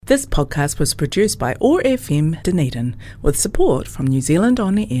This podcast was produced by OAR FM Dunedin with support from New Zealand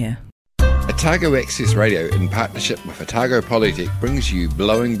On Air. Otago Access Radio, in partnership with Otago Polytech, brings you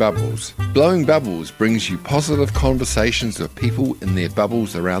Blowing Bubbles. Blowing Bubbles brings you positive conversations with people in their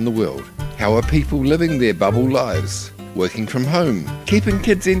bubbles around the world. How are people living their bubble lives? Working from home, keeping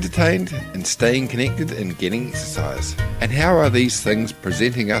kids entertained, and staying connected and getting exercise. And how are these things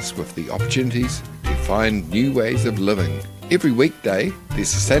presenting us with the opportunities to find new ways of living? Every weekday, the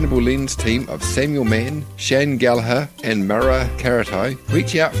Sustainable Lens team of Samuel Mann, Shane Gallagher and Mara Karatai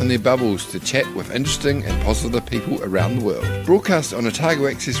reach out from their bubbles to chat with interesting and positive people around the world. Broadcast on Otago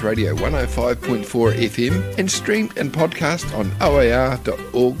Access Radio 105.4 FM and streamed and podcast on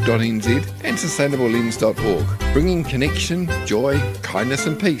oar.org.nz and sustainablelens.org, bringing connection, joy, kindness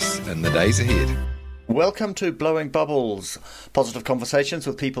and peace in the days ahead. Welcome to Blowing Bubbles, positive conversations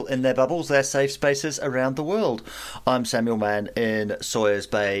with people in their bubbles, their safe spaces around the world. I'm Samuel Mann in Sawyers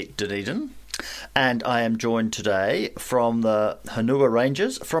Bay, Dunedin, and I am joined today from the Hanua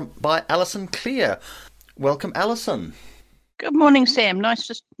Ranges by Alison Clear. Welcome, Alison. Good morning, Sam. Nice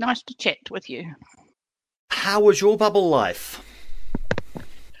to chat with you. How was your bubble life?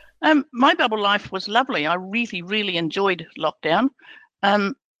 My bubble life was lovely. I really enjoyed lockdown.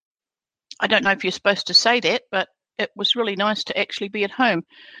 I don't know if you're supposed to say that, but it was really nice to actually be at home.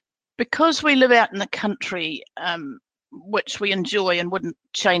 Because we live out in the country, which we enjoy and wouldn't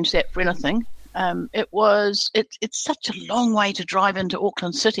change that for anything, it's such a long way to drive into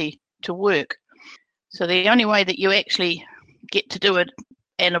Auckland City to work. So the only way that you actually get to do it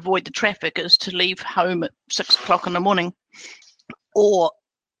and avoid the traffic is to leave home at 6 o'clock in the morning or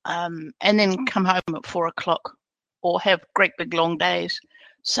and then come home at 4 o'clock or have great big long days.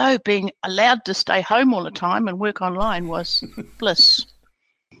 So being allowed to stay home all the time and work online was bliss.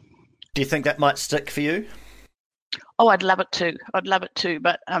 Do you think that might stick for you? Oh, I'd love it too.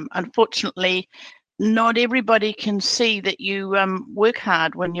 But unfortunately, not everybody can see that you work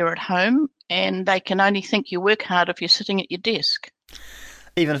hard when you're at home, and they can only think you work hard if you're sitting at your desk.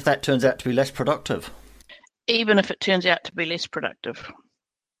 Even if that turns out to be less productive? Even if it turns out to be less productive.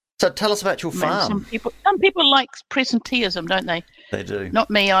 So tell us about your farm. Some people like presenteeism, don't they? They do. Not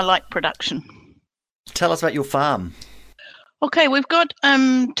me, I like production. Tell us about your farm. Okay, we've got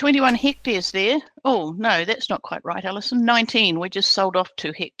 21 hectares there. Oh, no, that's not quite right, Alison. 19. We just sold off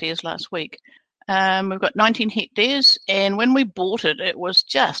 2 hectares last week. We've got 19 hectares, and when we bought it, it was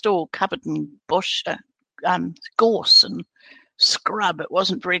just all covered in bush, gorse and scrub. It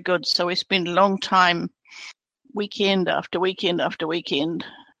wasn't very good, so we spent a long time, weekend after weekend after weekend,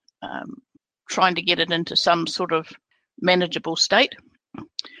 trying to get it into some sort of manageable state,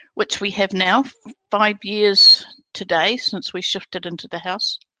 which we have now, 5 years today since we shifted into the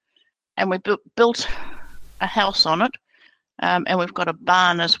house. And we built a house on it, and we've got a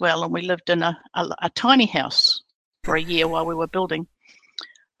barn as well, and we lived in a tiny house for a year while we were building.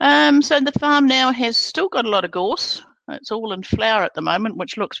 So the farm now has still got a lot of gorse. It's all in flower at the moment,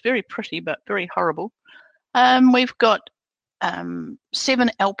 which looks very pretty but very horrible. We've got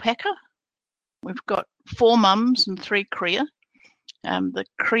 7 alpaca. We've got 4 mums and 3 cria. The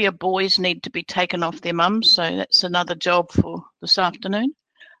cria boys need to be taken off their mums, so that's another job for this afternoon.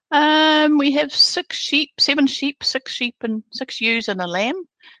 We have 7 sheep, 6 sheep and 6 ewes and a lamb.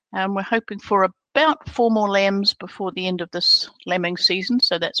 We're hoping for about 4 more lambs before the end of this lambing season,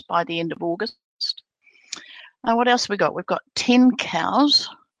 so that's by the end of August. What else have we got? We've got 10 cows.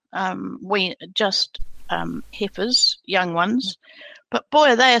 Heifers, young ones, but boy,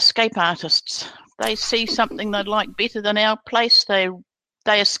 are they escape artists. They see something they'd like better than our place, they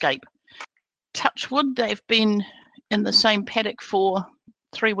escape. Touch wood, they've been in the same paddock for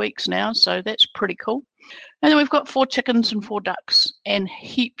 3 weeks now, so that's pretty cool. And then we've got 4 chickens and 4 ducks and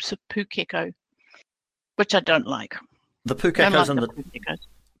heaps of pukeko, which I don't like. The pukekos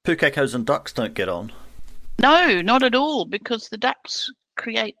pukekos and ducks don't get on. No, not at all, because the ducks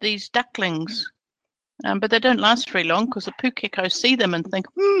create these ducklings. But they don't last very long because the pukekos see them and think,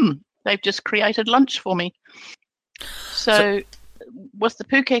 they've just created lunch for me. So with the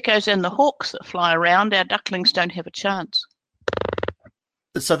pukekos and the hawks that fly around, our ducklings don't have a chance.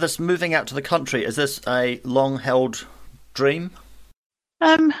 So this moving out to the country, is this a long-held dream?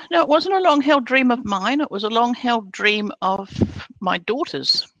 No, it wasn't a long-held dream of mine. It was a long-held dream of my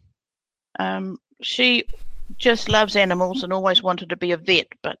daughter's. She just loves animals and always wanted to be a vet,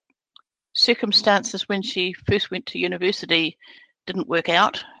 but circumstances when she first went to university didn't work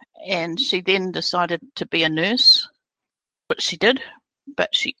out, and she then decided to be a nurse, which she did,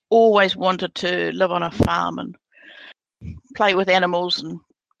 but she always wanted to live on a farm and play with animals and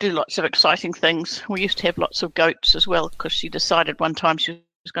do lots of exciting things. We used to have lots of goats as well because she decided one time she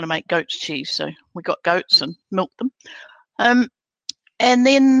going to make goat's cheese. So we got goats and milked them. And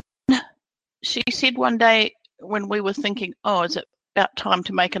then she said one day when we were thinking, oh, is it about time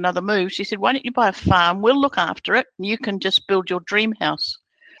to make another move? She said, why don't you buy a farm? We'll look after it. And you can just build your dream house.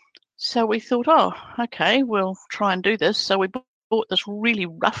 So we thought, oh, okay, we'll try and do this. So we bought this really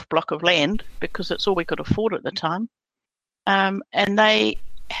rough block of land because it's all we could afford at the time. And they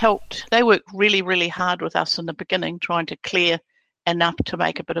worked really, really hard with us in the beginning, trying to clear enough to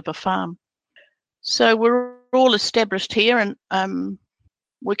make a bit of a farm. So we're all established here and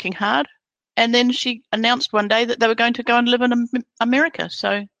working hard. And then she announced one day that they were going to go and live in America.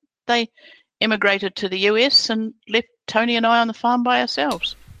 So they emigrated to the US and left Tony and I on the farm by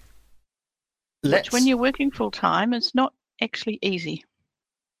ourselves. Which, when you're working full time, is not actually easy.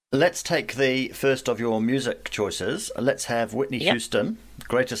 Let's take the first of your music choices. Let's have Whitney Houston,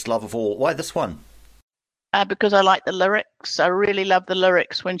 Greatest Love of All. Why this one? Because I like the lyrics. I really love the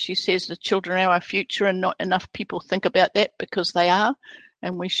lyrics when she says the children are our future, and not enough people think about that because they are,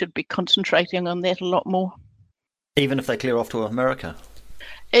 and we should be concentrating on that a lot more. Even if they clear off to America?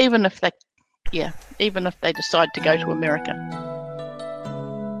 Even if they decide to go to America.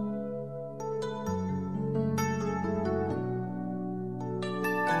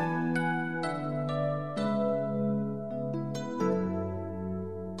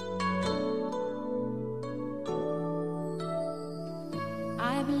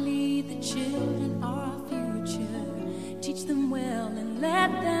 I believe the children are our future. Teach them well and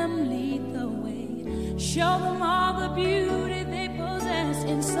let them lead the way. Show them all the beauty they possess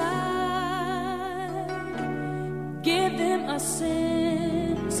inside. Give them a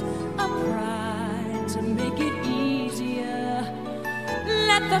sense of pride to make it easier.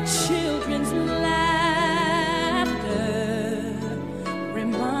 Let the children's laughter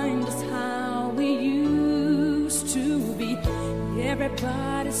remind us how we used to be.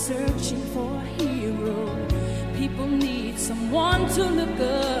 Everybody's searching for a hero. People need someone to look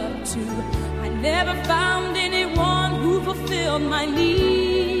up to. I never found anyone who fulfilled my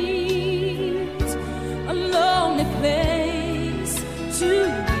needs. A lonely place to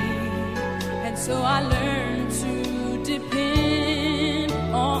be. And so I learned to depend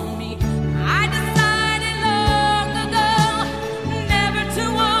on me. I decided long ago never to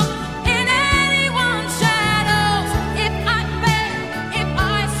walk in anyone's shadows. If I fail, if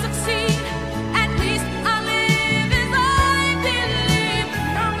I succeed, at least I'll live as I believe.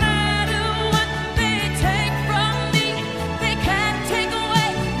 No matter what they take from me, they can't take away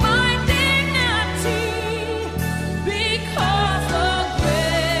my dignity. Because the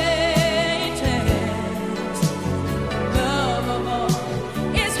greatest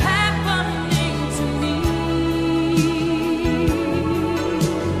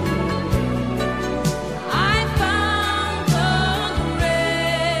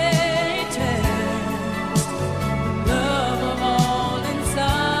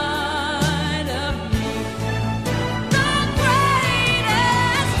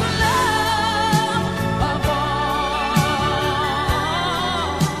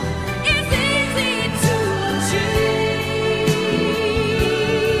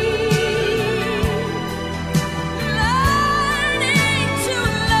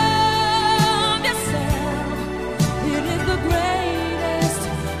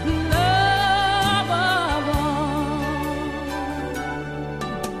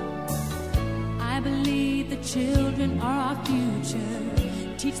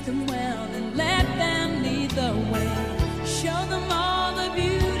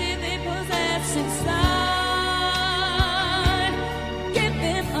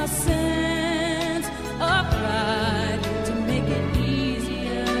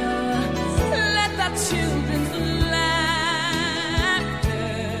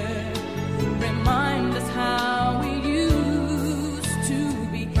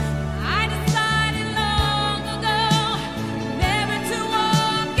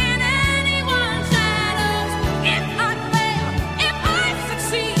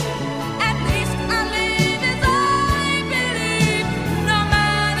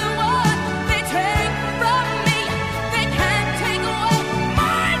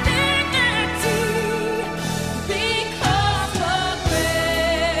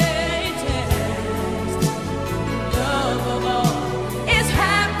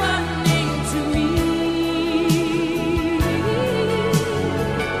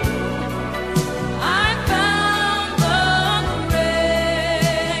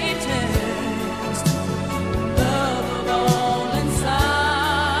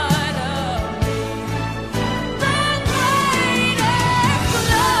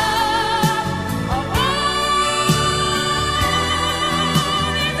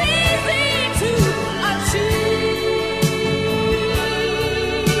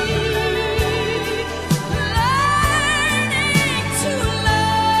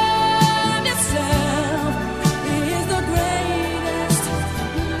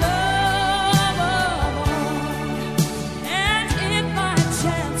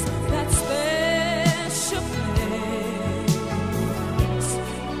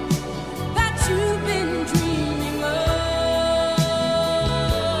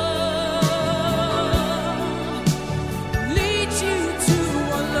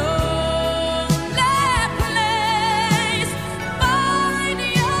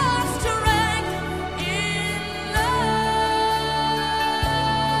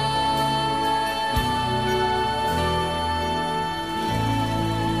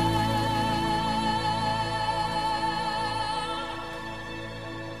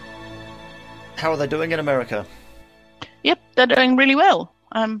How are they doing in America? Yep, they're doing really well.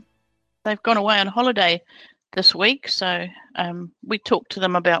 They've gone away on holiday this week, so we talk to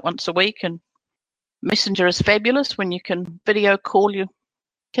them about once a week, and Messenger is fabulous when you can video call your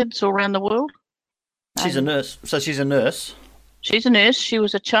kids all around the world. She's a nurse. So she's a nurse? She's a nurse. She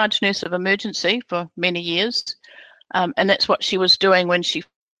was a charge nurse of emergency for many years, and that's what she was doing when she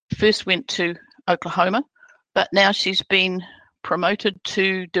first went to Oklahoma. But now she's been promoted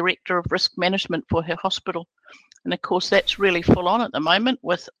to Director of Risk Management for her hospital. And, of course, that's really full on at the moment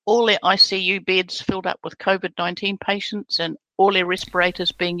with all their ICU beds filled up with COVID-19 patients and all their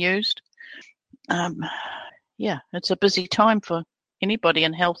respirators being used. It's a busy time for anybody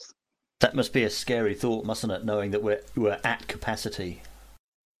in health. That must be a scary thought, mustn't it, knowing that we're at capacity?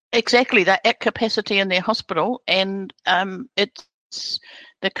 Exactly. They're at capacity in their hospital, and it's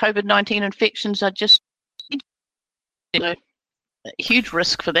the COVID-19 infections are just a huge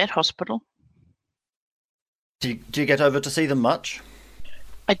risk for that hospital. Do you get over to see them much?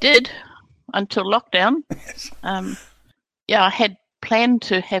 I did until lockdown. Yes. I had planned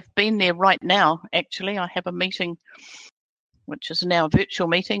to have been there right now, actually. I have a meeting, which is now a virtual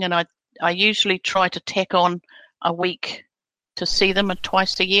meeting, and I usually try to tack on a week to see them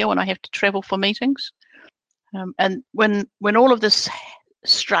twice a year when I have to travel for meetings. And when all of this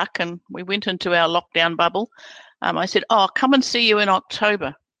struck and we went into our lockdown bubble, I said, I'll come and see you in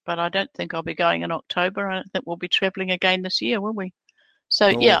October. But I don't think I'll be going in October. I don't think we'll be travelling again this year, will we? So,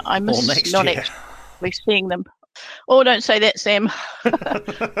 I miss not actually seeing them. Oh, don't say that, Sam.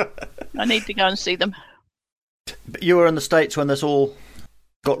 I need to go and see them. But you were in the States when this all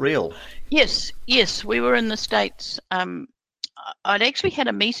got real. Yes, we were in the States. I'd actually had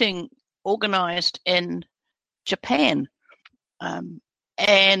a meeting organised in Japan.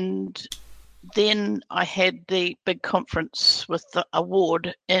 And then I had the big conference with the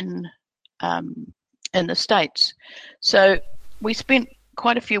award in the States. So we spent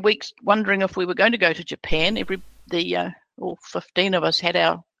quite a few weeks wondering if we were going to go to Japan. All 15 of us had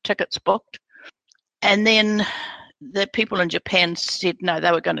our tickets booked. And then the people in Japan said no,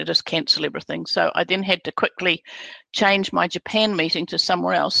 they were going to just cancel everything. So I then had to quickly change my Japan meeting to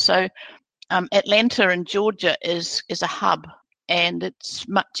somewhere else. So Atlanta in Georgia is a hub, and it's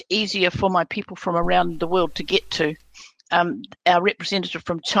much easier for my people from around the world to get to. Our representative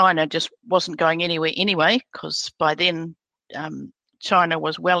from China just wasn't going anywhere anyway, because by then China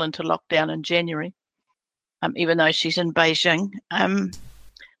was well into lockdown in January, even though she's in Beijing.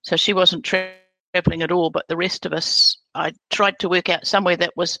 So she wasn't traveling at all, but the rest of us, I tried to work out somewhere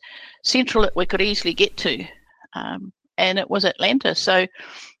that was central that we could easily get to, and it was Atlanta. So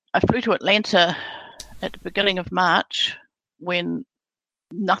I flew to Atlanta at the beginning of March, when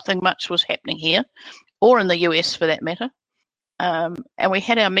nothing much was happening here, or in the US for that matter. And we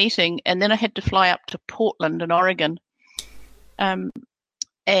had our meeting, and then I had to fly up to Portland in Oregon.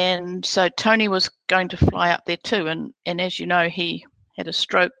 And so Tony was going to fly up there too. And as you know, he had a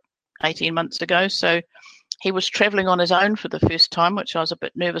stroke 18 months ago. So he was traveling on his own for the first time, which I was a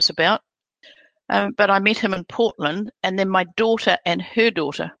bit nervous about. But I met him in Portland, and then my daughter and her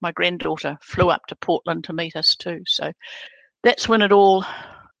daughter, my granddaughter, flew up to Portland to meet us too. So that's when it all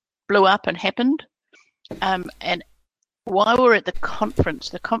blew up and happened. And while we were at the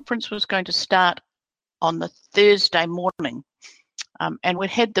conference was going to start on the Thursday morning. And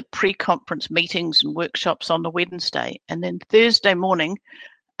we'd had the pre-conference meetings and workshops on the Wednesday. And then Thursday morning,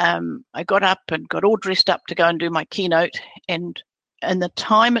 I got up and got all dressed up to go and do my keynote. And the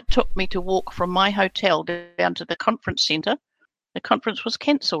time it took me to walk from my hotel down to the conference centre, the conference was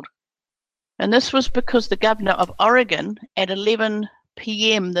cancelled. And this was because the governor of Oregon at 11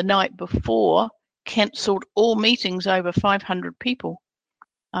 p.m. the night before cancelled all meetings over 500 people.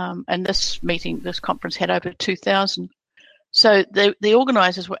 And this conference had over 2,000. So the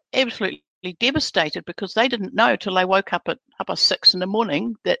organisers were absolutely devastated, because they didn't know till they woke up at 6 in the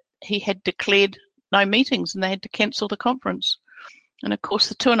morning that he had declared no meetings and they had to cancel the conference. And of course,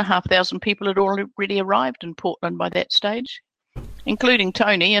 the 2,500 people had already arrived in Portland by that stage, including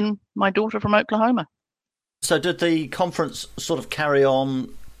Tony and my daughter from Oklahoma. So did the conference sort of carry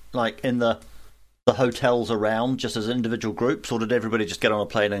on like in the hotels around, just as individual groups, or did everybody just get on a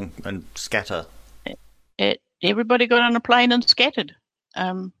plane and scatter? Everybody got on a plane and scattered.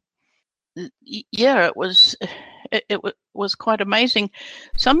 It was quite amazing.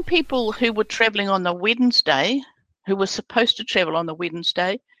 Some people who were travelling on the Wednesday, who were supposed to travel on the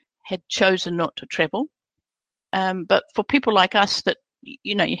Wednesday, had chosen not to travel. But for people like us that,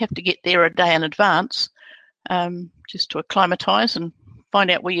 you have to get there a day in advance, just to acclimatise and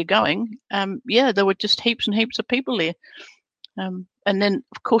find out where you're going. There were just heaps and heaps of people there. And then,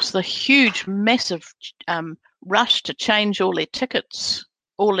 of course, the huge, massive rush to change all their tickets,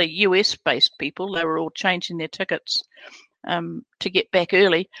 all the US-based people, they were all changing their tickets to get back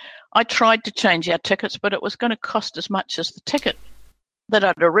early. I tried to change our tickets, but it was going to cost as much as the ticket that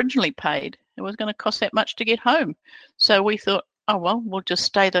I'd originally paid. It was going to cost that much to get home. So we thought, oh, well, we'll just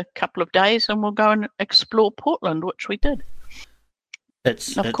stay the couple of days and we'll go and explore Portland, which we did.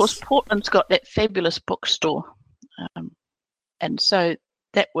 Of course, Portland's got that fabulous bookstore. And so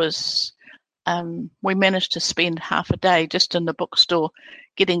that was, we managed to spend half a day just in the bookstore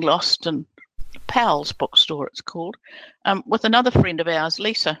getting lost, and Powell's bookstore it's called, with another friend of ours,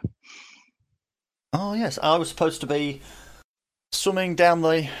 Lisa. Oh, yes. I was supposed to be swimming down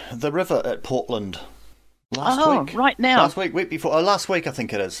the river at Portland last week. Right now. Week before. Last week, I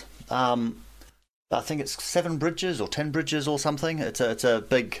think it is. I think it's 7 bridges or 10 bridges or something. It's a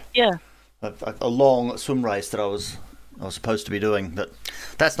big, a long swim race that I was supposed to be doing, but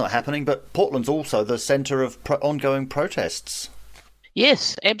that's not happening. But Portland's also the centre of ongoing protests.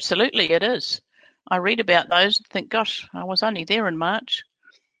 Yes, absolutely, it is. I read about those and think, gosh, I was only there in March.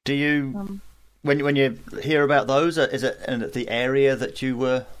 Do you, when you hear about those, is it in the area that you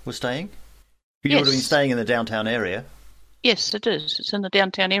were staying? You would have been staying in the downtown area. Yes, it is. It's in the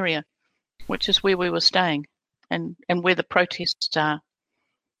downtown area, which is where we were staying, and where the protests are.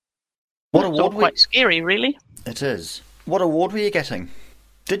 What award? It's all quite scary, really. It is. What award were you getting?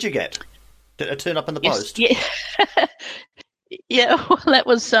 Did you get? Did it turn up in the post? Yeah. Yeah, well, that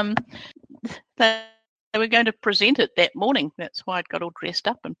was they were going to present it that morning. That's why I got all dressed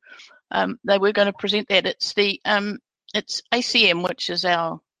up, and they were going to present that. It's it's ACM, which is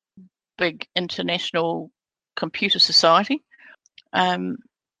our big international computer society, and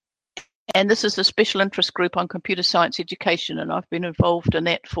this is a special interest group on computer science education, and I've been involved in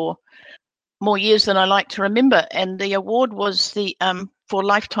that for more years than I like to remember. And the award was the for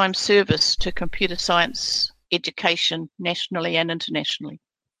lifetime service to computer science education nationally and internationally.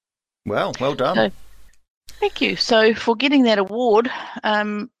 Well done. So, thank you. So for getting that award,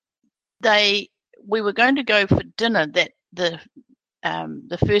 we were going to go for dinner that the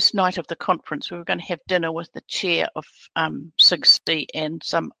first night of the conference. We were going to have dinner with the chair of SIGC and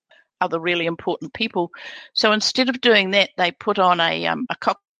some other really important people. So instead of doing that, they put on a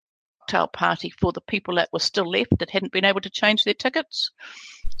cocktail party for the people that were still left that hadn't been able to change their tickets.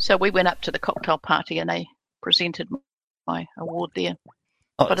 So we went up to the cocktail party and they presented my award there.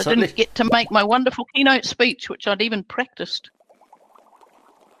 But I didn't get to make my wonderful keynote speech, which I'd even practiced.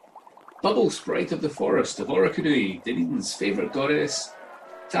 Bubble Sprite of the Forest of Orokonui, Dunedin's favourite goddess,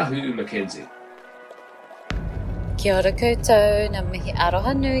 Tahu Mackenzie. Kia ora koutou, ngā mihi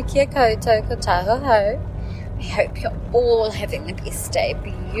aroha nui kia koutou ko tāho hau. I hope you're all having the best day,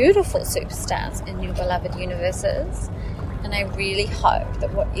 beautiful superstars in your beloved universes. And I really hope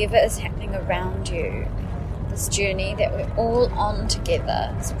that whatever is happening around you, this journey that we're all on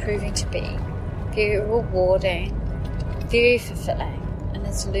together is proving to be very rewarding, very fulfilling, and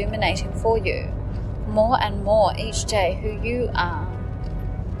is illuminating for you more and more each day who you are,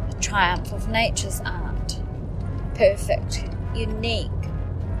 a triumph of nature's art, perfect, unique,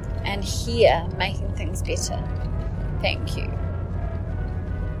 and here making things better. Thank you.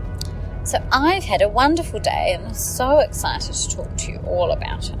 So I've had a wonderful day and I'm so excited to talk to you all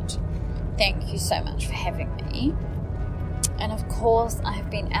about it. Thank you so much for having me. And of course, I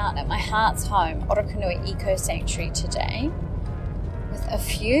have been out at my heart's home, Orokonui Eco Sanctuary today, with a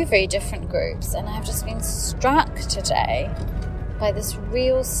few very different groups, and I've just been struck today by this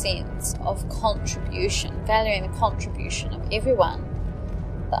real sense of contribution, valuing the contribution of everyone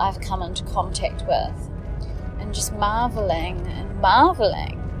that I've come into contact with, and just marvelling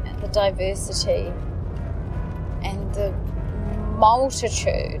at the diversity and the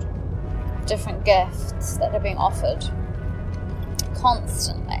multitude of different gifts that are being offered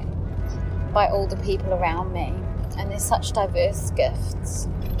constantly by all the people around me. And there's such diverse gifts.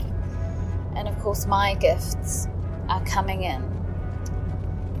 And of course my gifts are coming in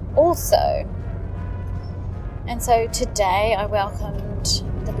also. And so today I welcomed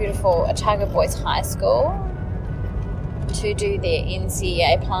the beautiful Otago Boys High School to do their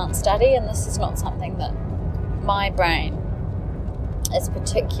NCEA plant study, and this is not something that my brain is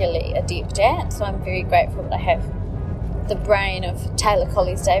particularly adept at, so I'm very grateful that I have the brain of Taylor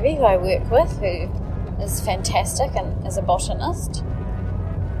Collies-Davey, who I work with, who is fantastic and is a botanist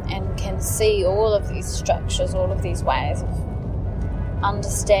and can see all of these structures, all of these ways of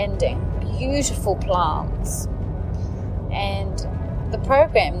understanding beautiful plants. And the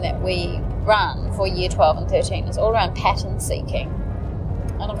program that we run for year 12 and 13 is all around pattern seeking.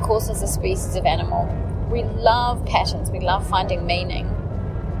 And of course, as a species of animal, We love patterns, we love finding meaning.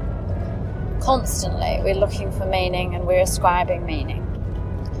 Constantly, we're looking for meaning and we're ascribing meaning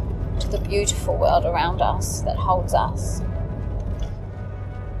to the beautiful world around us that holds us.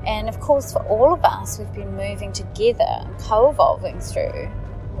 And of course, for all of us, we've been moving together and co-evolving through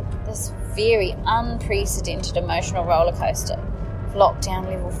this very unprecedented emotional roller coaster of lockdown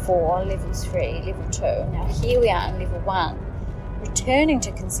level 4, level 3, level 2. Now here we are in level 1, returning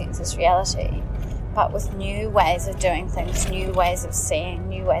to consensus reality, but with new ways of doing things, new ways of seeing,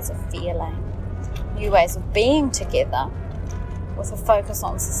 new ways of feeling, new ways of being together, with a focus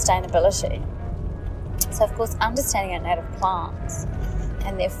on sustainability. So of course, understanding our native plants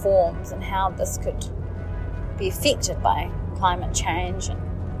and their forms and how this could be affected by climate change and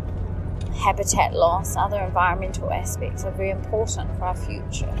habitat loss, other environmental aspects are very important for our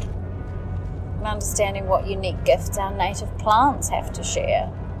future. And understanding what unique gifts our native plants have to share.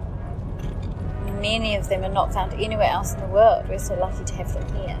 Many of them are not found anywhere else in the world. We're so lucky to have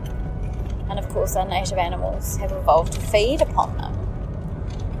them here. And of course our native animals have evolved to feed upon them.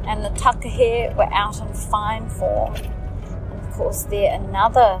 And the takahe were out in fine form. Of course, they're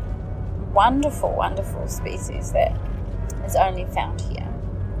another wonderful, wonderful species that is only found here.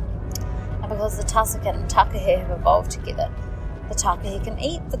 And because the tussock and takahe have evolved together, the takahe can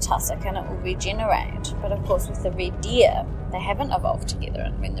eat the tussock and it will regenerate. But of course, with the red deer, they haven't evolved together.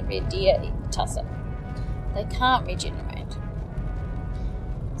 And when the red deer eat the tussock, they can't regenerate.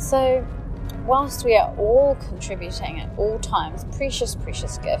 So, whilst we are all contributing at all times precious,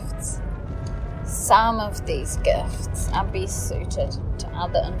 precious gifts, some of these gifts are best suited to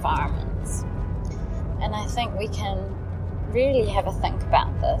other environments. And I think we can really have a think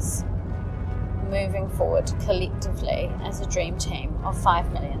about this moving forward collectively as a dream team of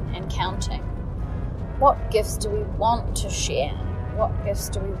 5 million and counting. What gifts do we want to share? What gifts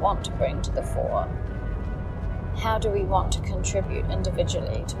do we want to bring to the fore? How do we want to contribute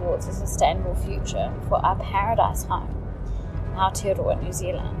individually towards a sustainable future for our paradise home, Aotearoa, New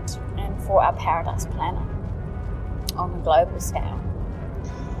Zealand, and for our paradise planet on a global scale?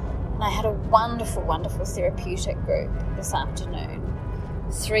 And I had a wonderful, wonderful therapeutic group this afternoon.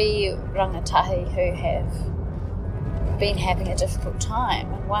 3 rangatahi who have been having a difficult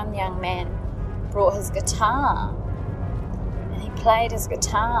time, and one young man brought his guitar and he played his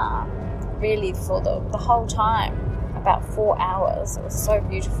guitar really for the whole time, about 4 hours. It was so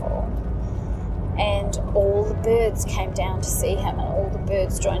beautiful. And all the birds came down to see him, and all the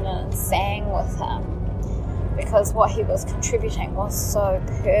birds joined in and sang with him, because what he was contributing was so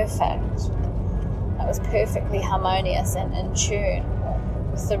perfect. It was perfectly harmonious and in tune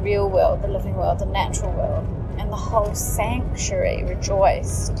with the real world, the living world, the natural world. And the whole sanctuary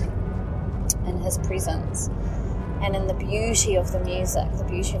rejoiced in his presence and in the beauty of the music, the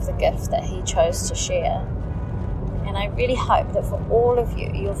beauty of the gift that he chose to share. And I really hope that for all of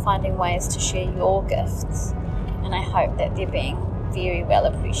you, you're finding ways to share your gifts. And I hope that they're being very well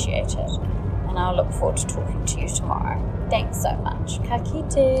appreciated. And I'll look forward to talking to you tomorrow. Thanks so much. Ka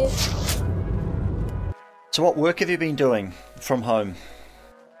kite. So what work have you been doing from home?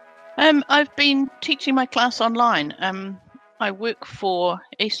 I've been teaching my class online. I work for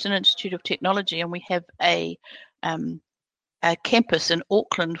Eastern Institute of Technology, and we have a campus in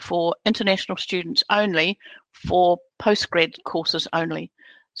Auckland for international students only, for postgrad courses only.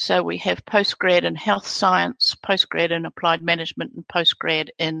 So we have postgrad in health science, postgrad in applied management, and postgrad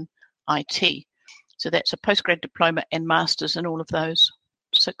in IT. So that's a postgrad diploma and masters in all of those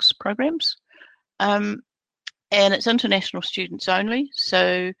 6 programs. And it's international students only.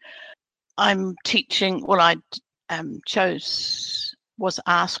 So I'm teaching, well, I was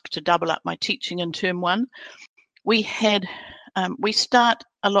asked to double up my teaching in term 1. We start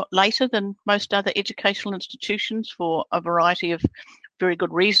a lot later than most other educational institutions for a variety of very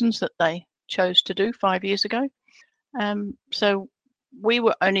good reasons that they chose to do 5 years ago. So we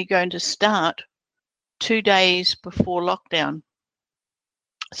were only going to start 2 days before lockdown.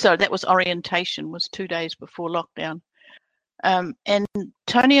 So that was orientation, was 2 days before lockdown. And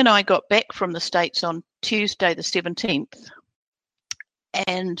Tony and I got back from the States on Tuesday the 17th.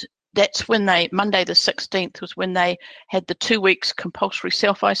 And that's when Monday the 16th was when they had the 2 weeks compulsory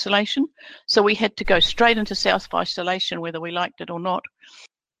self-isolation. So we had to go straight into self-isolation whether we liked it or not.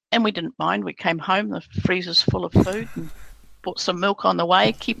 And we didn't mind. We came home, the freezer's full of food, and bought some milk on the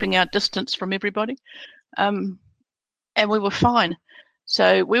way, keeping our distance from everybody. And we were fine.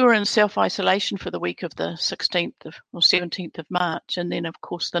 So we were in self-isolation for the week of the 17th of March. And then, of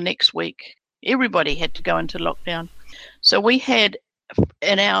course, the next week, everybody had to go into lockdown. So we had,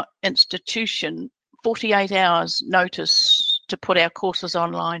 in our institution, 48 hours notice to put our courses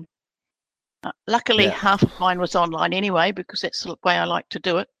online. Luckily, Yeah. half of mine was online anyway, because that's the way I like to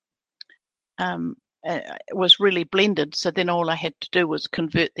do it. It was really blended, so then all I had to do was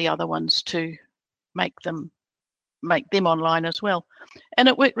convert the other ones to make them online as well, and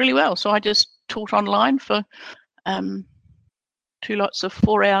it worked really well. So I just taught online for 2 lots of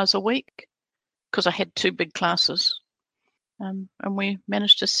 4 hours a week, because I had 2 big classes, and we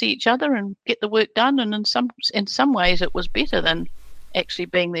managed to see each other and get the work done. And in some ways, it was better than actually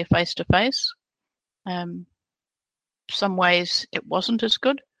being there face to face. Some ways it wasn't as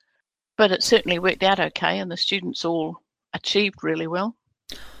good, but it certainly worked out okay, and the students all achieved really well.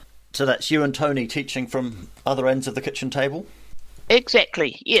 So that's you and Tony teaching from other ends of the kitchen table?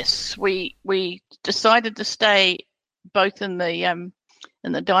 Exactly. Yes, we decided to stay both in the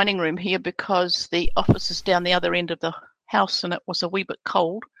dining room here, because the office is down the other end of the house and it was a wee bit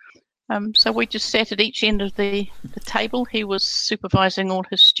cold. So we just sat at each end of the table. He was supervising all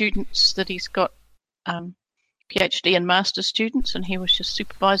his students that he's got, PhD and master's students, and he was just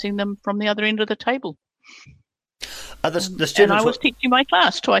supervising them from the other end of the table. The students and I was teaching my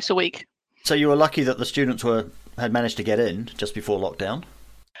class twice a week. So you were lucky that the students had managed to get in just before lockdown?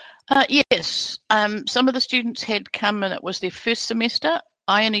 Yes. Some of the students had come and it was their first semester.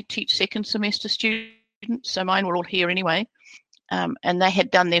 I only teach second semester students, so mine were all here anyway. And they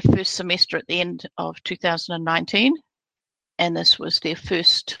had done their first semester at the end of 2019, and this was their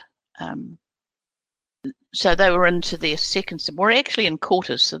first. So they were into their second semester. We're actually in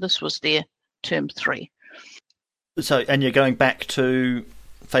quarters, so this was their term 3. So, and you're going back to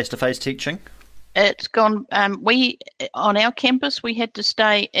face-to-face teaching? It's gone. We on our campus we had to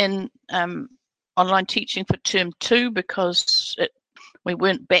stay in online teaching for term 2 because we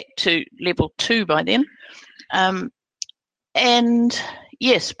weren't back to level 2 by then. And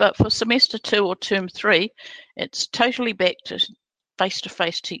yes, but for semester 2 or term 3, it's totally back to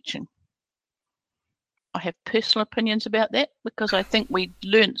face-to-face teaching. I have personal opinions about that, because I think we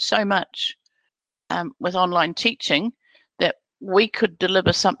learned so much with online teaching that we could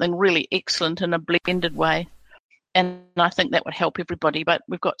deliver something really excellent in a blended way. And I think that would help everybody. But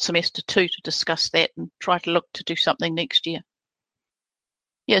we've got semester 2 to discuss that and try to look to do something next year.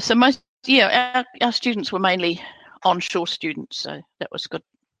 Yeah, so our students were mainly onshore students, so that was good.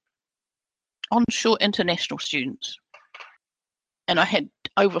 Onshore international students. And I had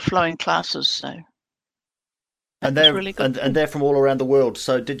overflowing classes, so and they're really good. And they're from all around the world.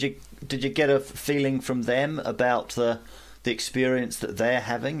 So did you get a feeling from them about the experience that they're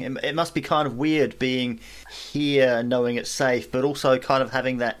having? It must be kind of weird being here, knowing it's safe, but also kind of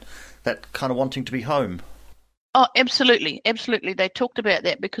having that kind of wanting to be home. Oh, absolutely, absolutely. They talked about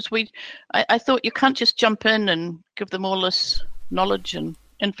that, because I thought you can't just jump in and give them all this knowledge and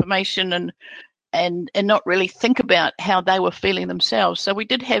information and not really think about how they were feeling themselves. So we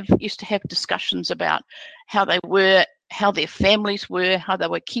used to have discussions about how they were, how their families were, how they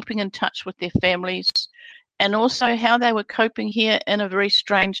were keeping in touch with their families, and also how they were coping here in a very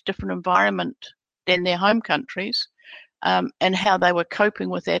strange, different environment than their home countries, and how they were coping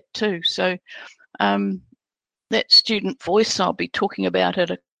with that too. So that student voice I'll be talking about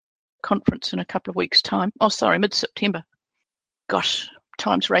at a conference in a couple of weeks' time. Oh, sorry, mid-September. Gosh,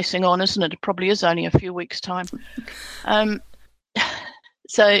 time's racing on, isn't it? It probably is only a few weeks' time.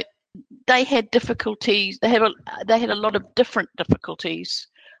 So they had difficulties. They had a lot of different difficulties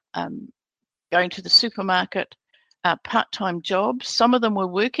going to the supermarket, part-time jobs. Some of them were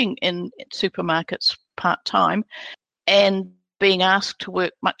working in supermarkets part-time and being asked to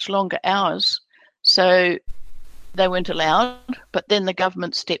work much longer hours. So they weren't allowed, but then the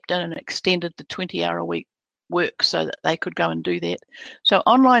government stepped in and extended the 20-hour-a-week work so that they could go and do that. So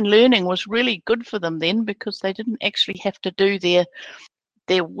online learning was really good for them then, because they didn't actually have to do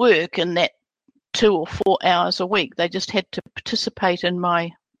their work in that 2 or 4 hours a week. They just had to participate in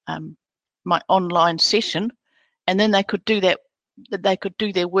my online session, and then they could do that. They could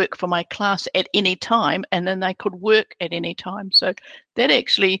do their work for my class at any time, and then they could work at any time. So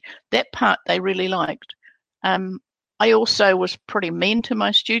that part they really liked. I also was pretty mean to my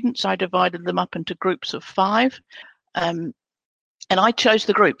students. I divided them up into groups of 5, and I chose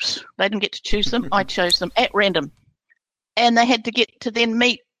the groups. They didn't get to choose them. I chose them at random, and they had to get to then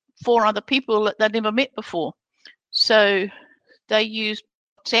meet 4 other people that they'd never met before. So they used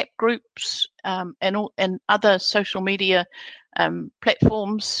WhatsApp groups and other social media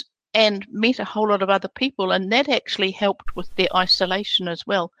platforms, and met a whole lot of other people, and that actually helped with their isolation as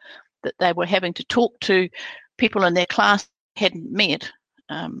well, that they were having to talk to people in their class hadn't met.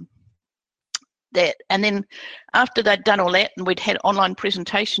 And then after they'd done all that and we'd had online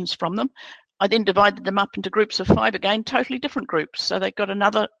presentations from them, I then divided them up into groups of 5 again, totally different groups. So they got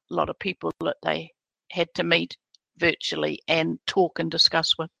another lot of people that they had to meet virtually and talk and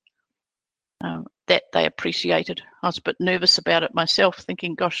discuss with. That they appreciated. I was a bit nervous about it myself,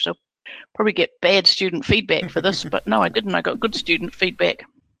 thinking, gosh, they'll probably get bad student feedback for this, but no, I didn't. I got good student feedback.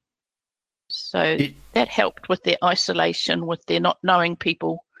 So that helped with their isolation, with their not knowing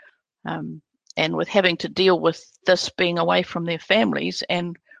people, and with having to deal with this being away from their families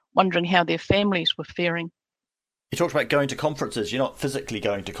and wondering how their families were faring. You talked about going to conferences. You're not physically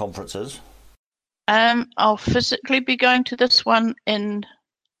going to conferences. I'll physically be going to this one in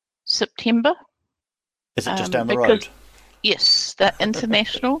September. Is it just down the road? Yes, they're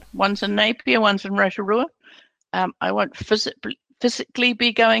international. One's in Napier, one's in Rotorua. I won't physically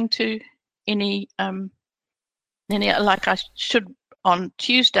be going to any, like I should on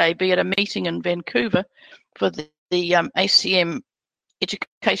Tuesday be at a meeting in Vancouver for the ACM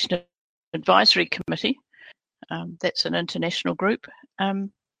Education Advisory Committee. That's an international group.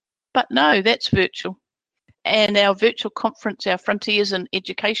 But no, that's virtual. And our virtual conference, our Frontiers in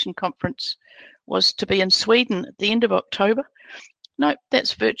Education conference, was to be in Sweden at the end of October. No,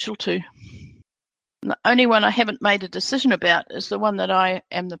 that's virtual too. The only one I haven't made a decision about is the one that I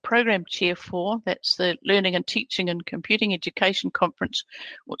am the program chair for. That's the Learning and Teaching and Computing Education Conference,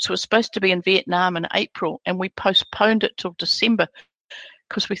 which was supposed to be in Vietnam in April, and we postponed it till December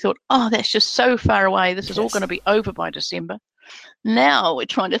because we thought, oh, that's just so far away. This is all going to be over by December. Now we're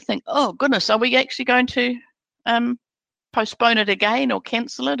trying to think, oh, goodness, are we actually going to postpone it again or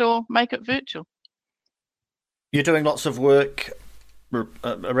cancel it or make it virtual? You're doing lots of work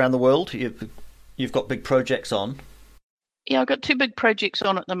around the world. You've got big projects on. Yeah, I've got 2 big projects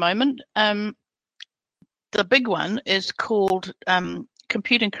on at the moment. The big one is called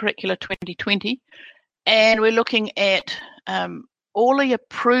Computing Curricula 2020, and we're looking at all the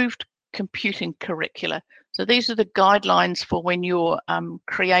approved computing curricula. So these are the guidelines for when you're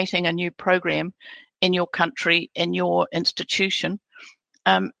creating a new program in your country, in your institution.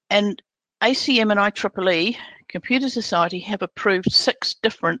 And ACM and IEEE, Computer Society, have approved 6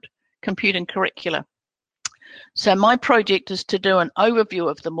 different computing curricula. So my project is to do an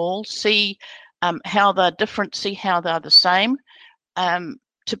overview of them all, see how they're different, see how they're the same,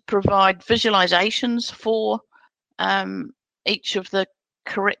 to provide visualizations for each of the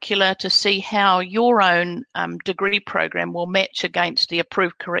curricula to see how your own degree program will match against the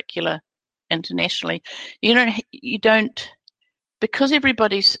approved curricula internationally. You don't because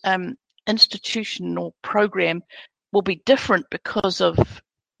everybody's institution or program will be different because of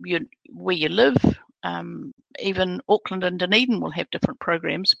where you live. Even Auckland and Dunedin will have different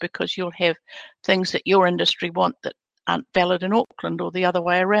programs because you'll have things that your industry want that aren't valid in Auckland or the other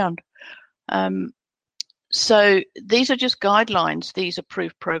way around. So these are just guidelines, these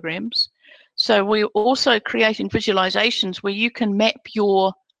approved programs. So we're also creating visualizations where you can map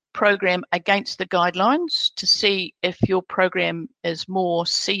your program against the guidelines to see if your program is more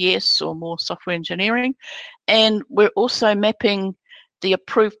CS or more software engineering. And we're also mapping the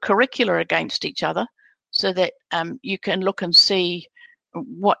approved curricula against each other so that you can look and see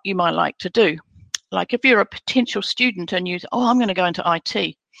what you might like to do. Like if you're a potential student and you say, oh, I'm going to go into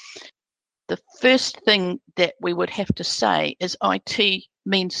IT, the first thing that we would have to say is IT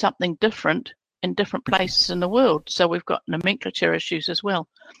means something different in different places in the world. So we've got nomenclature issues as well.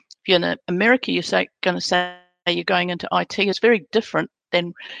 If you're in America, you're going to say you're going into IT. It's very different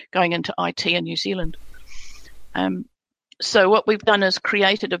than going into IT in New Zealand. So what we've done is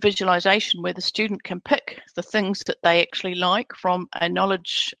created a visualization where the student can pick the things that they actually like from a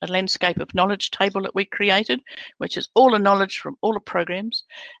landscape of knowledge table that we created, which is all the knowledge from all the programs.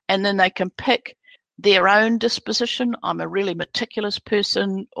 And then they can pick their own disposition. I'm a really meticulous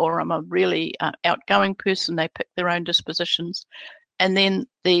person, or I'm a really outgoing person. They pick their own dispositions. And then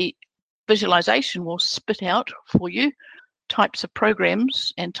the visualization will spit out for you types of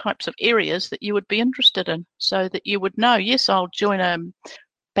programs and types of areas that you would be interested in, so that you would know, yes, I'll join a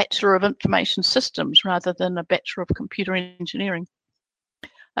Bachelor of Information Systems rather than a Bachelor of Computer Engineering.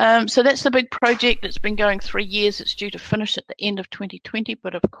 So that's the big project. It's been going 3 years. It's due to finish at the end of 2020,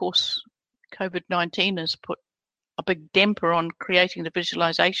 but of course COVID-19 has put a big damper on creating the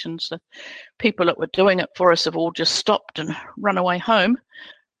visualizations. The people that were doing it for us have all just stopped and run away home.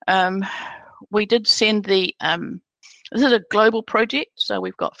 We did send the this is a global project, so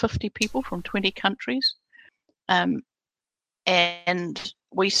we've got 50 people from 20 countries. And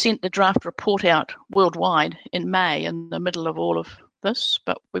we sent the draft report out worldwide in May, in the middle of all of this,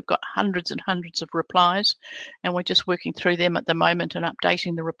 but we've got hundreds and hundreds of replies, and we're just working through them at the moment and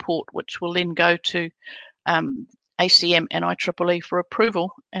updating the report, which will then go to ACM and IEEE for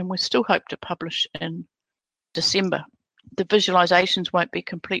approval, and we still hope to publish in December. The visualizations won't be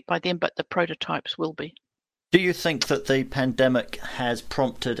complete by then, but the prototypes will be. Do you think that the pandemic has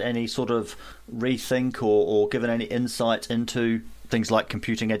prompted any sort of rethink or given any insight into things like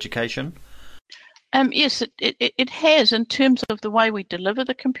computing education? Yes, it has, in terms of the way we deliver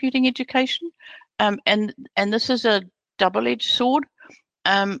the computing education, and this is a double-edged sword,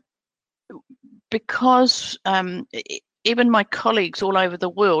 because even my colleagues all over the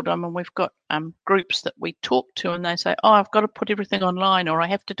world, I mean, we've got groups that we talk to, and they say, "Oh, I've got to put everything online, or I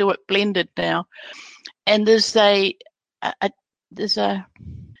have to do it blended now," and there's a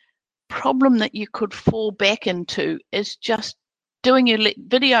problem that you could fall back into is just doing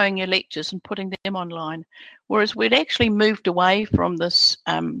videoing your lectures and putting them online, whereas we'd actually moved away from this,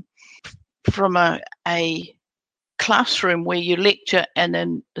 from a classroom where you lecture and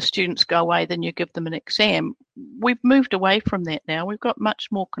then the students go away, then you give them an exam. We've moved away from that now. We've got much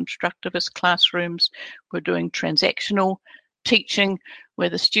more constructivist classrooms. We're doing transactional teaching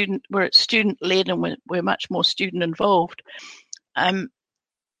where it's student-led and we're much more student involved.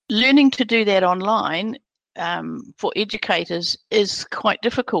 Learning to do that online for educators is quite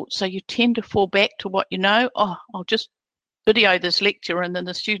difficult. So you tend to fall back to what you know. Oh, I'll just video this lecture and then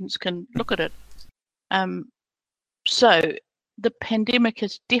the students can look at it. So the pandemic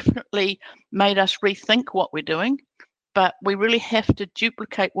has definitely made us rethink what we're doing, but we really have to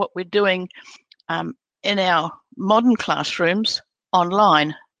duplicate what we're doing in our modern classrooms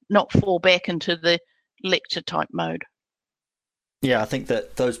online, not fall back into the lecture type mode. Yeah, I think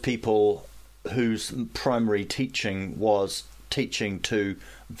that those people whose primary teaching was teaching to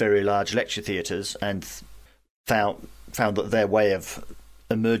very large lecture theatres and found that their way of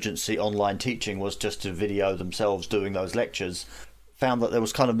emergency online teaching was just to video themselves doing those lectures, found that there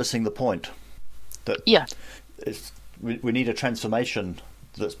was kind of missing the point. That yeah, we need a transformation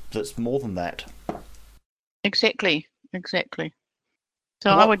that's more than that. Exactly. So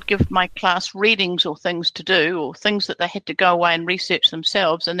I would give my class readings or things to do, or things that they had to go away and research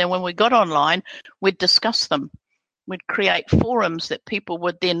themselves, and then when we got online, we'd discuss them. We'd create forums that people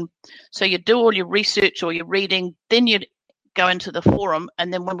would then, so you'd do all your research or your reading, then you'd go into the forum,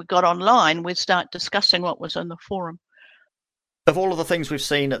 and then when we got online, we'd start discussing what was in the forum. Of all of the things we've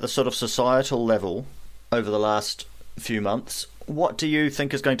seen at the sort of societal level over the last few months, what do you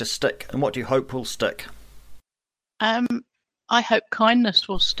think is going to stick, and what do you hope will stick? I hope kindness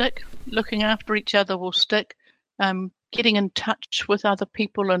will stick, looking after each other will stick, getting in touch with other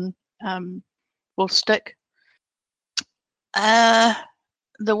people and will stick. The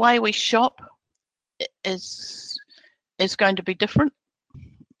way we shop is going to be different.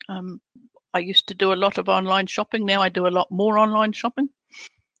 I used to do a lot of online shopping. Now I do a lot more online shopping.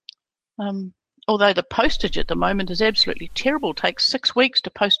 Although the postage at the moment is absolutely terrible. It takes 6 weeks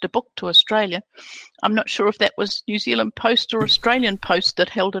to post a book to Australia. I'm not sure if that was New Zealand Post or Australian Post that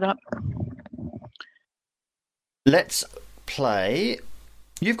held it up. Let's play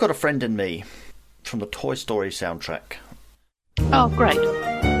You've Got a Friend in Me from the Toy Story soundtrack. Oh, great.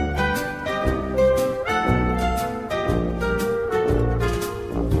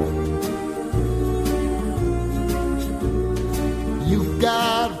 You've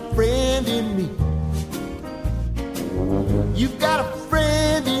got a friend in me. You've got a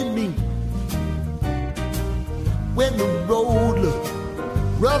friend in me. When the road looks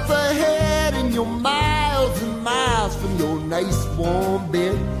rough ahead and you're miles and miles from your nice warm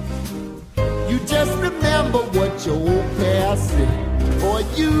bed, you just remember what your old past said. Boy,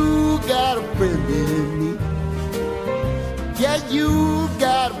 you got a friend in me. Yeah, you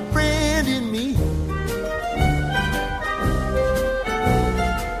got a friend in me.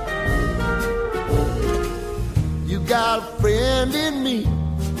 You got a friend in me.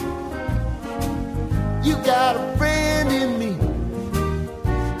 You got a friend in me.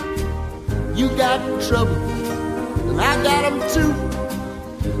 You got trouble, and I got them too.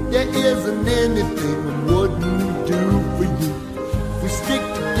 There isn't anything I wouldn't do for you. We stick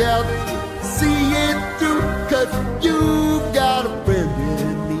together, see it through, 'cause you got a friend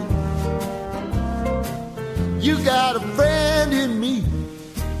in me. You got a friend in me.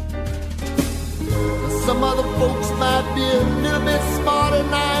 Some other folks might be a little bit smarter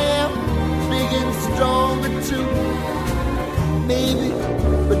than I am, big and stronger too, maybe,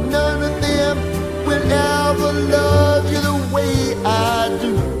 but none of them will ever love you the way I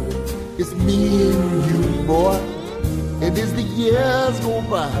do. It's me and you, boy, and as the years go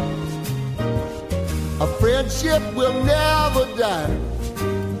by, a friendship will never die.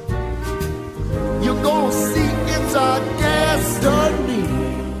 You're gonna see it's our destiny.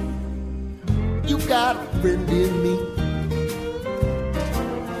 You got a friend in me.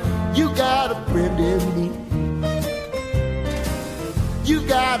 You got a friend in me. You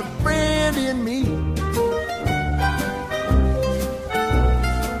got a friend in me.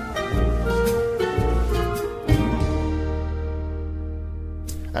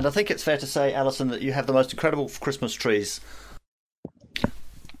 And I think it's fair to say, Alison, that you have the most incredible Christmas trees,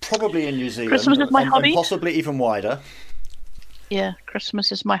 probably in New Zealand. Christmas is my hobby. And possibly even wider. Yeah,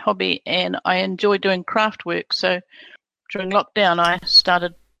 Christmas is my hobby, and I enjoy doing craft work. So during lockdown, I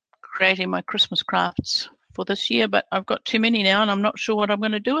started creating my Christmas crafts for this year, but I've got too many now, and I'm not sure what I'm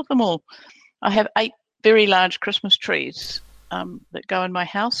going to do with them all. I have 8 very large Christmas trees that go in my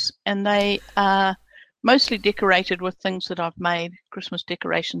house, and they are mostly decorated with things that I've made, Christmas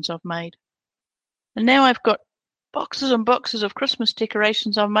decorations I've made. And now I've got boxes and boxes of Christmas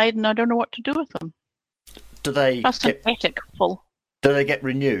decorations I've made, and I don't know what to do with them. Do they Plus an attic full. Do they get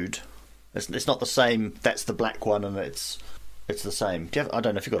renewed? It's not the same. That's the black one, and it's the same. Do you have, I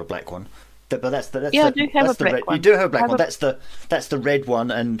don't know if you've got a black one, but that's yeah, the, I do have a black red, one. You do have a black one. That's the red one,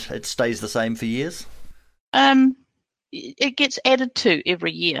 and it stays the same for years. It gets added to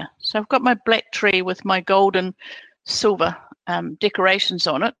every year. So I've got my black tree with my gold and silver decorations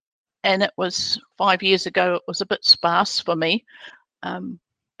on it, and it was 5 years ago. It was a bit sparse for me,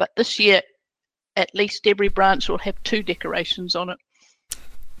 but this year, at least every branch will have 2 decorations on it.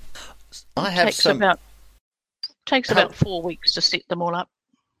 Takes about 4 weeks to set them all up.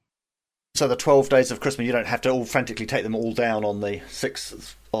 So the 12 days of Christmas, you don't have to all frantically take them all down on the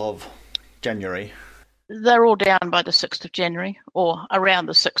 6th of January. They're all down by the 6th of January, or around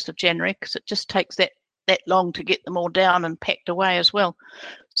the 6th of January, because it just takes that long to get them all down and packed away as well.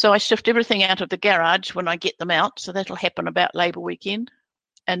 So I shift everything out of the garage when I get them out, so that'll happen about Labour weekend,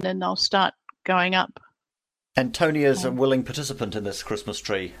 and then they'll start going up. And Tony is a willing participant in this Christmas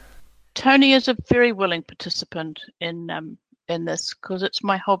tree. Tony is a very willing participant in this, because it's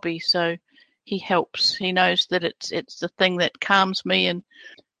my hobby, so he helps. He knows that it's the thing that calms me and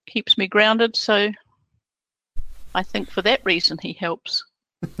keeps me grounded, so I think for that reason he helps.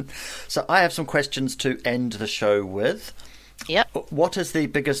 So I have some questions to end the show with. Yep. What is the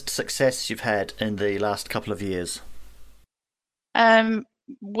biggest success you've had in the last couple of years?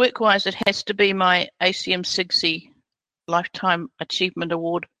 Work-wise, it has to be my ACM SIGSI Lifetime Achievement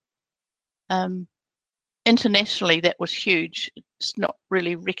Award. Internationally, that was huge. It's not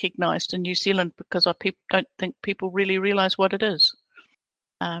really recognised in New Zealand because I don't think people really realise what it is.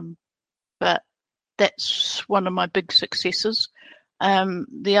 But that's one of my big successes.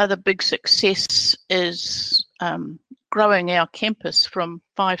 The other big success is growing our campus from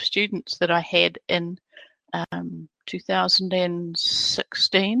 5 students that I had in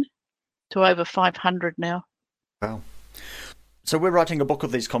 2016 to over 500 now. Wow. So we're writing a book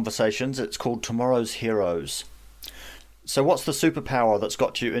of these conversations. It's called Tomorrow's Heroes. So what's the superpower that's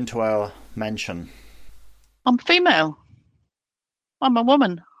got you into our mansion? I'm female. I'm a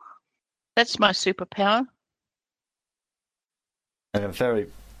woman. That's my superpower. And a very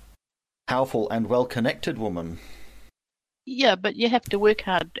powerful and well-connected woman. Yeah, but you have to work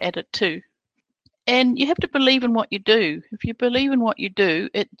hard at it too. And you have to believe in what you do. If you believe in what you do,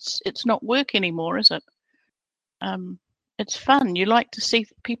 it's not work anymore, is it? It's fun. You like to see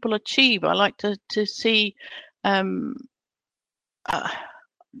people achieve. I like to see not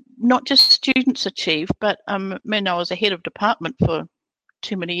just students achieve, but I was a head of department for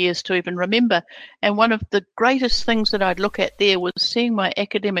too many years to even remember. And one of the greatest things that I'd look at there was seeing my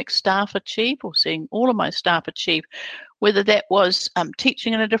academic staff achieve, or seeing all of my staff achieve, whether that was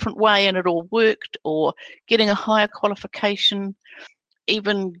teaching in a different way and it all worked, or getting a higher qualification,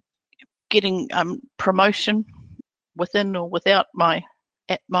 even getting promotion within or without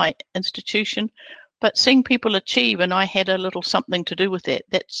at my institution. But seeing people achieve, and I had a little something to do with that.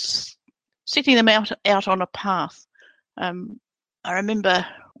 That's setting them out on a path. I remember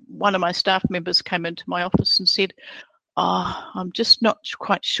one of my staff members came into my office and said, I'm just not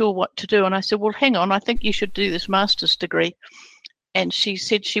quite sure what to do. And I said, well, hang on, I think you should do this master's degree. And she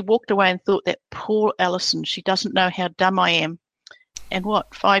said she walked away and thought, that poor Alison, she doesn't know how dumb I am. And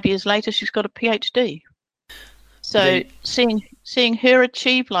 5 years later, she's got a PhD. So seeing her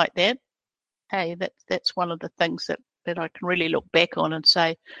achieve like that, hey, that's one of the things that I can really look back on and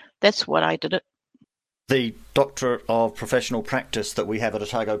say, that's what I did it. The Doctorate of Professional Practice that we have at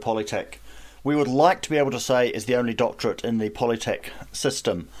Otago Polytech, we would like to be able to say is the only doctorate in the Polytech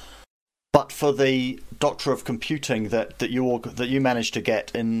system. But for the Doctor of Computing that you managed to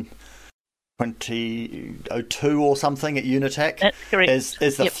get in 2002 or something at Unitec, that's correct. is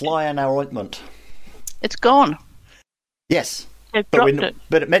the fly in our ointment. It's gone. Yes, They've dropped it.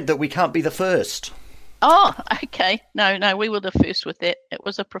 But it meant that we can't be the first. Oh, okay. No, we were the first with that. It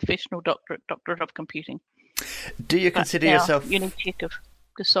was a professional doctorate of computing. Do you consider now yourself... Unitec have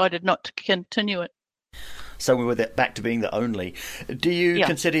decided not to continue it. So we were back to being the only. Do you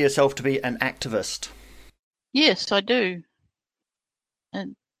consider yourself to be an activist? Yes, I do.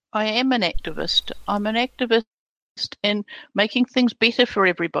 And I am an activist. I'm an activist in making things better for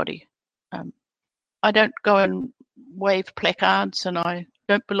everybody. I don't go and wave placards, and I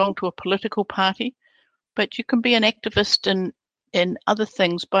don't belong to a political party, but you can be an activist in other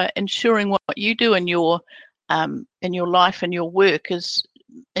things by ensuring what you do in your life and your work is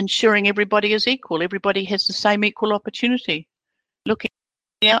ensuring everybody is equal. Everybody has the same equal opportunity. Looking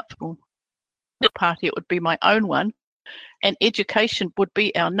out for the party, it would be my own one, and education would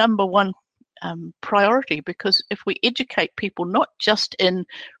be our number one priority, because if we educate people not just in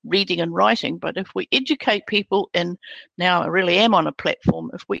reading and writing, but if we educate people in, now I really am on a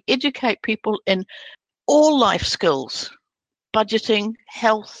platform, if we educate people in all life skills, budgeting,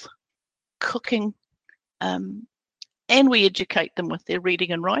 health, cooking, and we educate them with their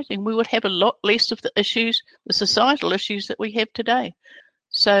reading and writing, we would have a lot less of the issues, the societal issues that we have today.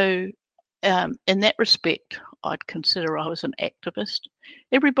 So in that respect, I'd consider I was an activist.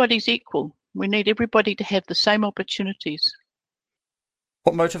 Everybody's equal. We need everybody to have the same opportunities.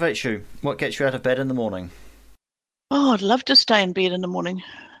 What motivates you? What gets you out of bed in the morning? Oh, I'd love to stay in bed in the morning.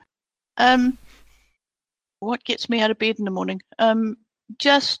 What gets me out of bed in the morning?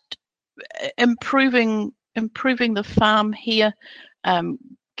 Just improving the farm here,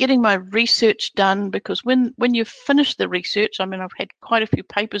 getting my research done, because when you've finished the research, I mean, I've had quite a few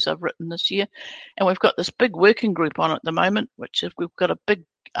papers I've written this year, and we've got this big working group on at the moment, which is we've got a big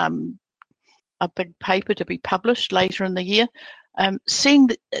paper to be published later in the year. Seeing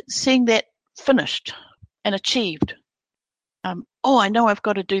that finished and achieved. I know I've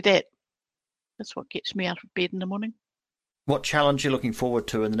got to do that. That's what gets me out of bed in the morning. What challenge are you looking forward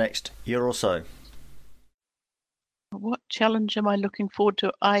to in the next year or so? What challenge am I looking forward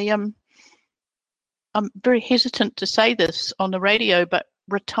to? I'm very hesitant to say this on the radio, but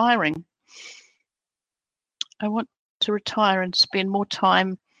retiring. I want to retire and spend more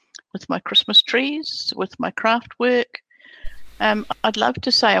time with my Christmas trees, with my craft work. I'd love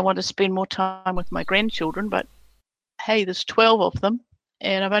to say I want to spend more time with my grandchildren, but hey, there's 12 of them,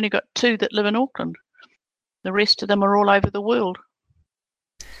 and I've only got 2 that live in Auckland. The rest of them are all over the world.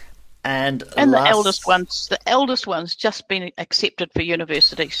 And the eldest one's just been accepted for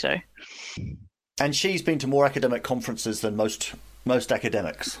university. So, and she's been to more academic conferences than most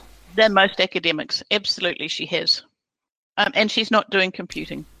academics. Than most academics, absolutely, she has. And she's not doing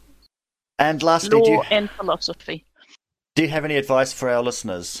computing. And lastly, law and philosophy. Do you have any advice for our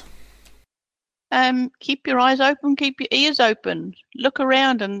listeners? Keep your eyes open, keep your ears open. Look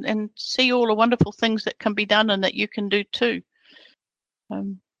around and see all the wonderful things that can be done and that you can do too.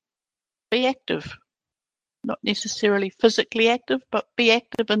 Be active. Not necessarily physically active, but be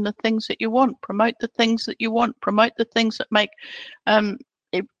active in the things that you want. Promote the things that you want. Promote the things that make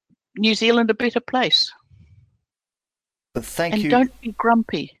New Zealand a better place. But thank you. And don't be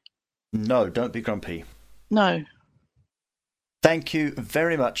grumpy. No, don't be grumpy. No. Thank you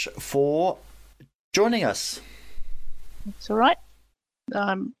very much for joining us. That's all right.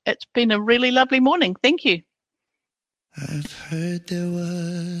 It's been a really lovely morning. Thank you. I've heard there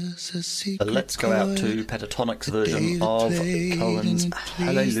was a secret. Let's go out to Pentatonic's version of Cohen's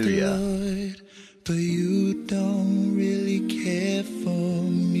Hallelujah. Lord, but you don't really care for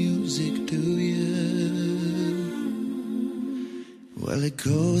music, do you? Well, it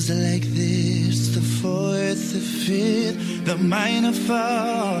goes like this: the fourth, the fifth, the minor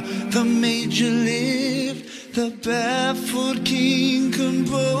fall, the major lift, the baffled king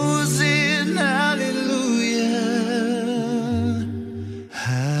composing hallelujah,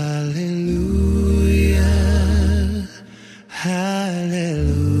 hallelujah, hallelujah,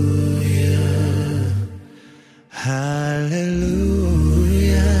 hallelujah,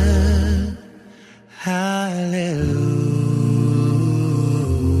 hallelujah.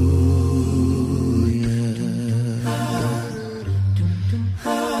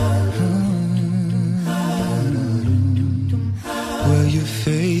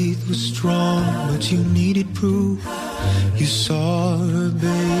 Faith was strong, but you needed proof. You saw her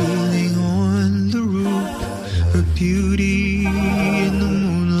bathing on the roof, her beauty in the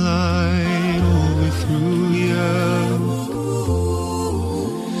moonlight overthrew you.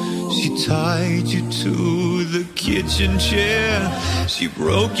 She tied you to the kitchen chair, she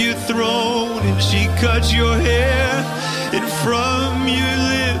broke your throne and she cut your hair, and from your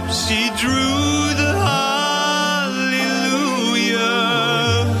lips she drew the hallelujah.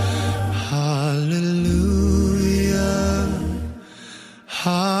 Hallelujah.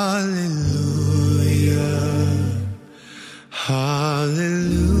 Hallelujah,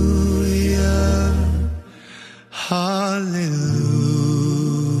 hallelujah,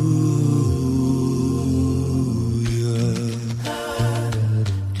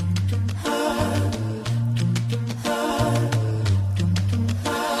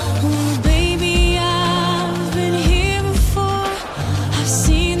 Oh, baby, I've been here before. I've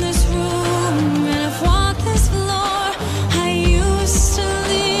seen this room and I've walked this floor. I used to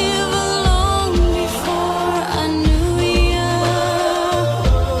live alone before I knew you.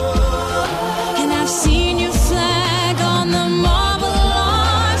 And I've seen your flag on the marble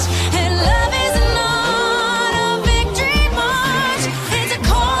arch. And love is not a victory march. It's a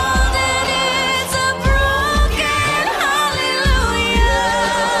cold and it's a broken hallelujah.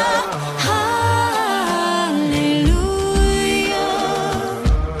 Hallelujah.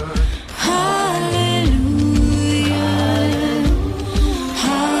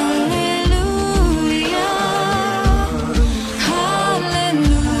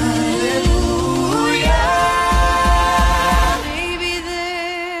 Hallelujah. Maybe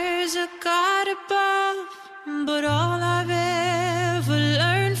there's a God above, but all I've ever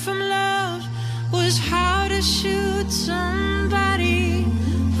learned from love was how to shoot somebody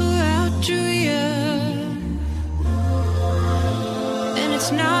who outdrew you. And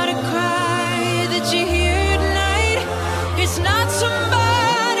it's not a cry that you hear at night. It's not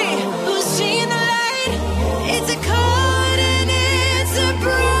somebody who's seen the light. It's a chord and it's a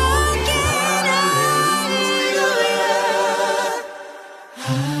broken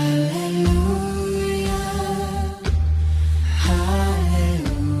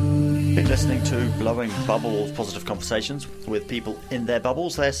hallelujah. Been listening to Blowing Bubbles, positive conversations with people in their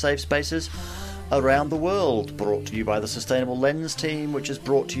bubbles, their safe spaces around the world. Brought to you by the Sustainable Lens team, which is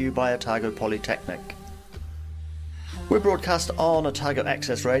brought to you by Otago Polytechnic. We're broadcast on Otago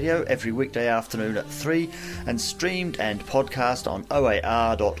Access Radio every weekday afternoon at 3 and streamed and podcast on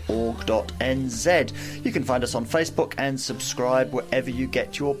oar.org.nz. You can find us on Facebook and subscribe wherever you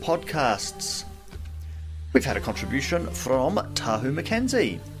get your podcasts. We've had a contribution from Tahu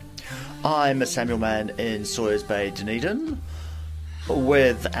Mackenzie. I'm Samuel Mann in Sawyers Bay, Dunedin,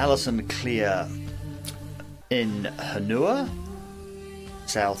 with Alison Clear in Hanua,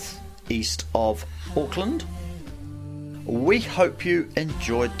 south east of Auckland. We hope you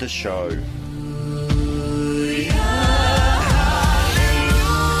enjoyed the show.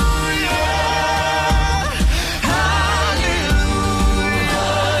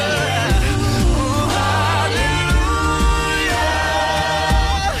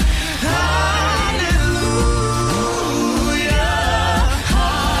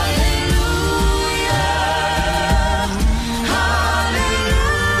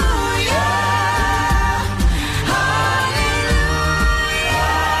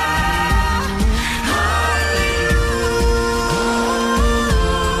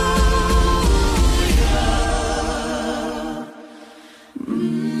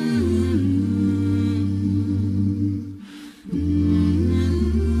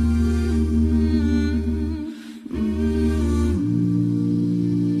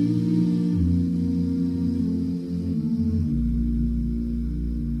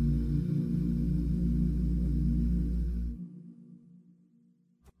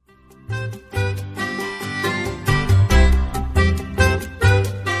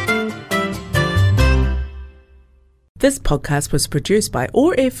 This podcast was produced by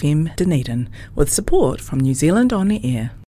OAR FM Dunedin with support from New Zealand On the Air.